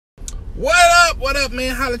What up,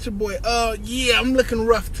 man? Holla at your boy. Yeah, I'm looking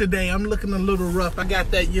rough today. I'm looking a little rough. I got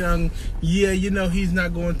that young, he's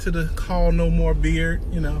not going to the call no more beard,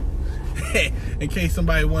 in case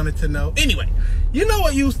somebody wanted to know. Anyway, you know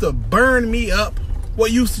what used to burn me up? What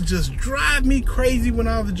used to just drive me crazy when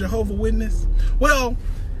I was a Jehovah's Witness? Well,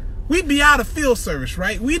 we'd be out of field service,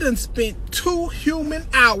 right? We done spent 2 human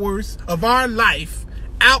hours of our life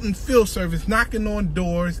out in field service, knocking on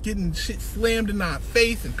doors, getting shit slammed in our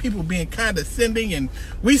face, and people being condescending, and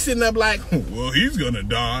we sitting up like, well, he's gonna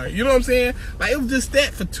die. You know what I'm saying? Like, it was just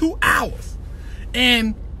that for 2 hours.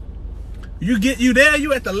 And you there,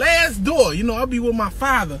 you at the last door. I'll be with my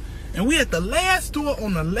father, and we at the last door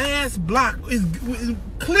on the last block. It's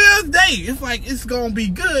clear as day. It's like, it's gonna be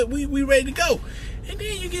good. We ready to go. And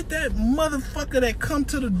then you get that motherfucker that come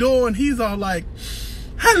to the door, and he's all like,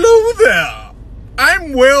 hello there.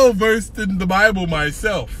 I'm well versed in the Bible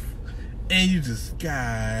myself. And you just,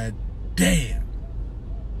 god damn.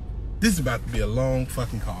 This is about to be a long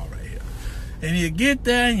fucking call right here. And you get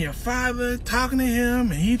there, and your father talking to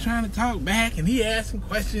him, and he trying to talk back, and he asking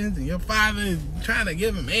questions, and your father is trying to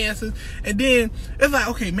give him answers. And then it's like,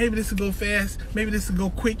 okay, maybe this will go fast, maybe this will go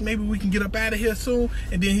quick, maybe we can get up out of here soon.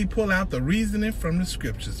 And then he pull out the reasoning from the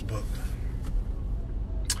scriptures book.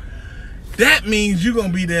 That means you're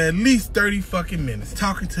gonna be there at least 30 fucking minutes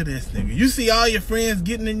talking to this nigga. You see all your friends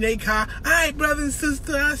getting in their car. All right, brother and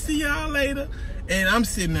sister, I'll see y'all later. And I'm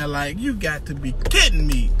sitting there like, you got to be kidding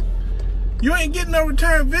me. You ain't getting no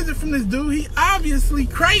return visit from this dude. He obviously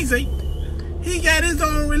crazy. He got his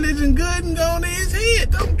own religion good and going in his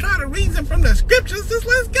head. Don't try to reason from the scriptures. Just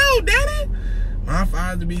let's go, daddy. My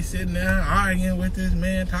father be sitting there arguing with this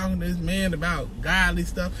man, talking to this man about godly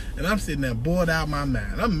stuff, and I'm sitting there bored out my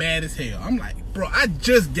mind. I'm mad as hell. I'm like, bro, I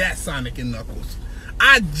just got Sonic and Knuckles.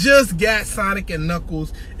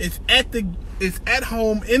 It's at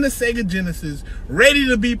home in the Sega Genesis, ready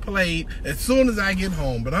to be played as soon as I get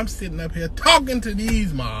home. But I'm sitting up here talking to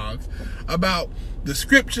these mogs about the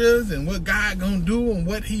scriptures and what God gonna do and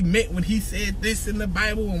what he meant when he said this in the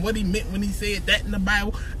Bible and what he meant when he said that in the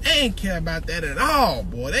Bible. I ain't care about that at all,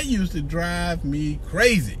 boy. That used to drive me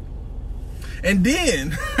crazy. And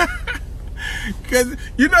then, because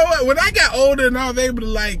you know what, when I got older and I was able to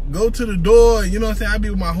like go to the door, you know what I'm saying, I'd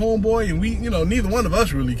be with my homeboy and we, neither one of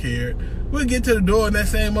us really cared. We'll get to the door and that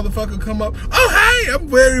same motherfucker come up, oh hey, I'm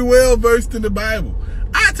very well versed in the Bible.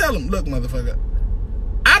 I tell him, look motherfucker,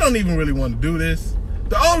 I don't even really want to do this.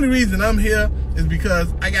 The only reason I'm here is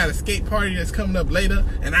because I got a skate party that's coming up later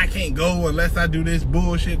and I can't go unless I do this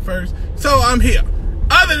bullshit first. So I'm here.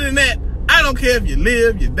 Other than that, I don't care if you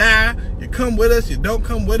live, you die, you come with us, you don't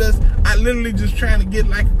come with us. I literally just trying to get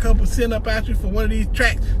like a couple cent up out you for one of these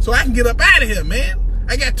tracks so I can get up out of here, man.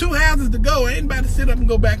 I got 2 houses to go. I ain't about to sit up and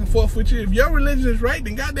go back and forth with you. If your religion is right,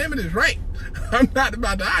 then goddamn it is right. I'm not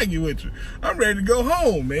about to argue with you. I'm ready to go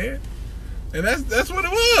home, man. And that's what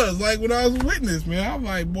it was. Like when I was a witness, man, I was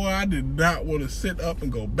like, boy, I did not want to sit up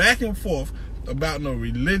and go back and forth about no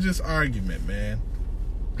religious argument, man.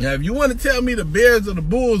 Now, if you want to tell me the Bears or the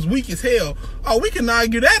Bulls weak as hell, oh, we can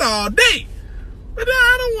argue that all day. But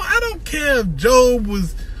I don't care if Job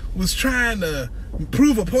was trying to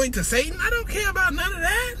prove a point to Satan. I don't care about none of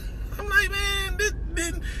that. I'm like,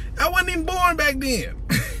 man, I wasn't even born back then.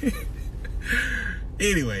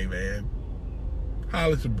 Anyway, man,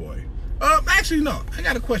 holla at your boy. Actually, no, I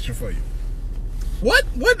got a question for you.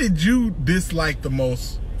 What did you dislike the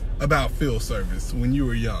most about field service when you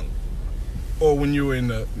were young? Or when you were in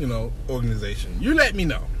the, organization? You let me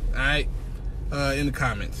know, all right, in the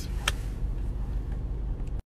comments.